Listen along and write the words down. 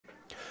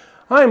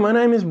Hi, my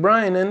name is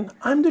Brian and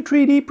I'm the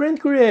 3D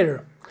print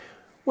creator.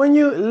 When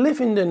you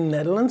live in the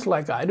Netherlands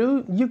like I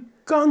do, you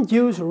can't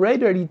use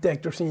radar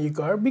detectors in your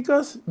car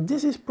because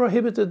this is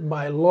prohibited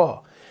by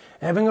law.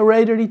 Having a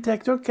radar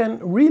detector can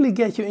really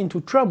get you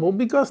into trouble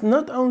because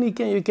not only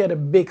can you get a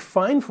big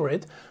fine for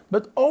it,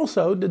 but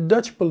also the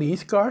Dutch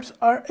police cars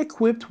are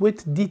equipped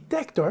with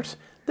detectors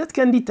that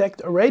can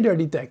detect a radar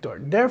detector.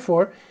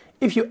 Therefore,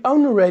 if you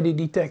own a radar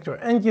detector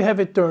and you have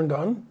it turned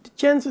on, the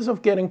chances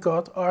of getting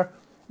caught are,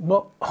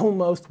 well,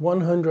 almost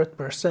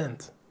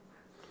 100%.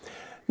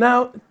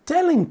 Now,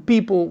 telling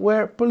people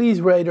where police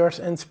radars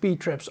and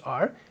speed traps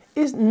are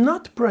is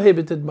not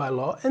prohibited by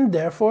law, and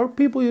therefore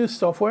people use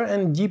software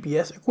and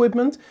GPS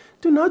equipment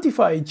to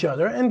notify each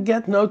other and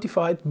get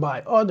notified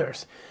by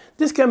others.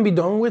 This can be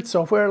done with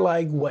software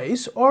like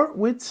Waze or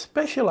with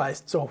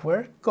specialized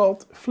software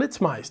called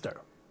Flitsmeister.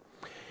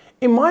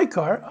 In my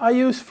car, I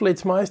use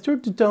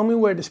Fllitsmeister to tell me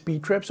where the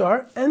speed traps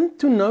are and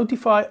to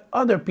notify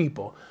other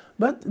people.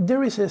 But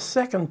there is a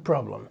second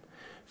problem.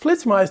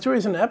 Fllitsmeister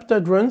is an app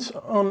that runs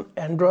on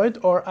Android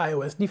or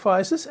iOS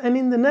devices, and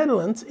in the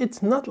Netherlands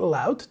it's not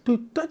allowed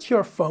to touch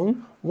your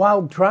phone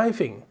while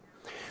driving.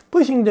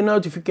 Pushing the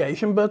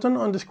notification button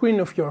on the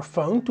screen of your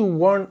phone to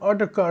warn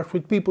other cars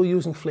with people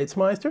using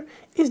Fllitsmeister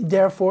is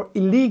therefore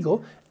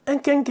illegal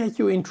and can get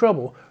you in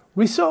trouble,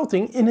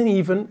 resulting in an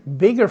even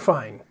bigger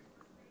fine.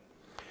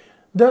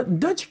 The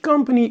Dutch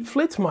company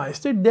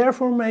Fllitsmeister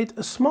therefore made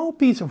a small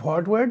piece of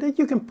hardware that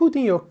you can put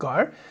in your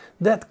car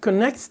that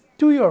connects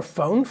to your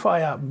phone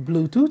via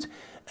Bluetooth,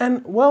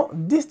 and well,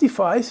 this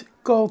device,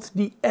 called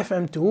the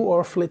FM2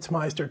 or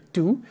Fllitsmeister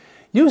Two,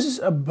 uses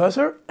a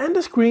buzzer and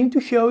a screen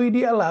to show you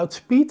the allowed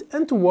speed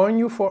and to warn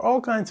you for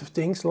all kinds of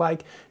things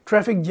like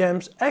traffic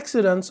jams,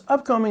 accidents,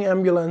 upcoming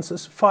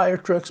ambulances, fire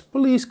trucks,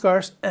 police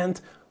cars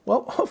and,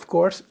 well, of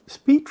course,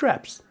 speed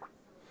traps.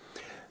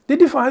 The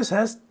device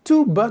has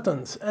two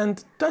buttons,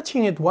 and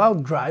touching it while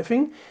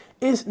driving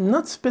is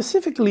not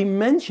specifically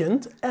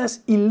mentioned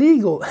as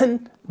illegal,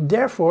 and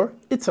therefore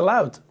it's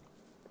allowed.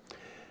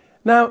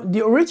 Now,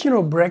 the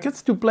original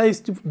brackets to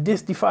place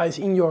this device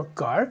in your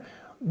car,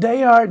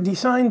 they are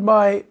designed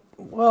by,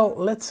 well,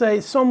 let's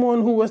say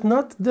someone who was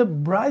not the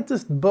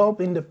brightest bulb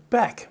in the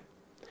pack.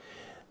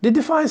 The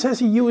device has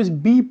a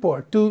USB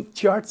port to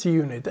charge the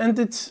unit, and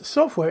its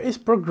software is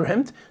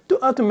programmed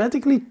to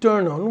automatically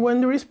turn on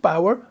when there is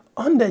power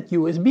on that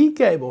USB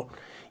cable.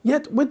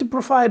 Yet with the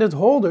provided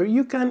holder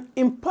you can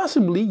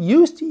impossibly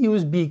use the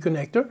USB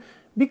connector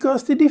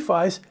because the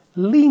device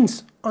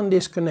leans on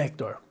this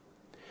connector.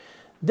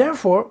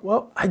 Therefore,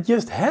 well, I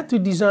just had to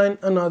design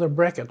another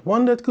bracket,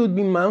 one that could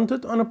be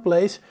mounted on a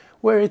place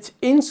where it's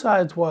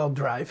inside while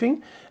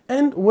driving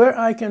and where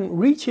I can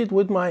reach it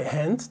with my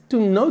hand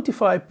to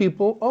notify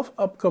people of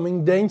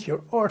upcoming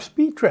danger or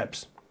speed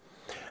traps.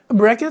 A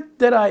bracket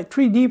that I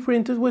 3D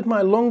printed with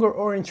my longer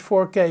orange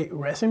 4K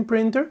resin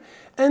printer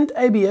and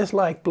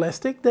ABS-like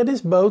plastic that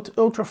is both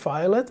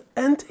ultraviolet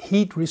and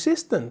heat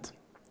resistant.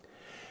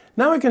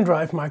 Now I can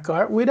drive my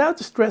car without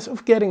the stress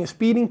of getting a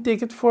speeding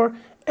ticket for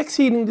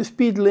exceeding the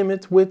speed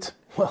limit with,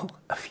 well,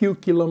 a few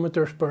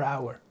kilometers per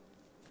hour.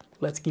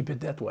 Let's keep it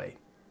that way.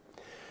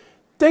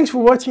 Thanks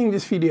for watching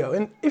this video,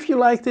 and if you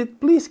liked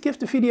it, please give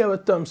the video a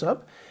thumbs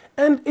up.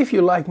 And if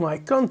you like my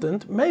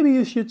content, maybe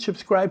you should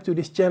subscribe to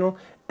this channel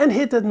and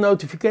hit that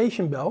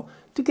notification bell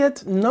to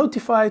get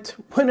notified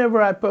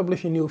whenever I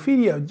publish a new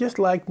video, just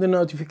like the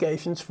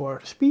notifications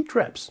for speed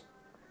traps.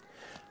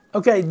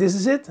 Okay, this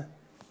is it.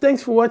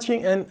 Thanks for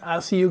watching and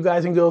I'll see you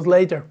guys and girls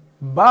later.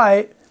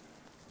 Bye!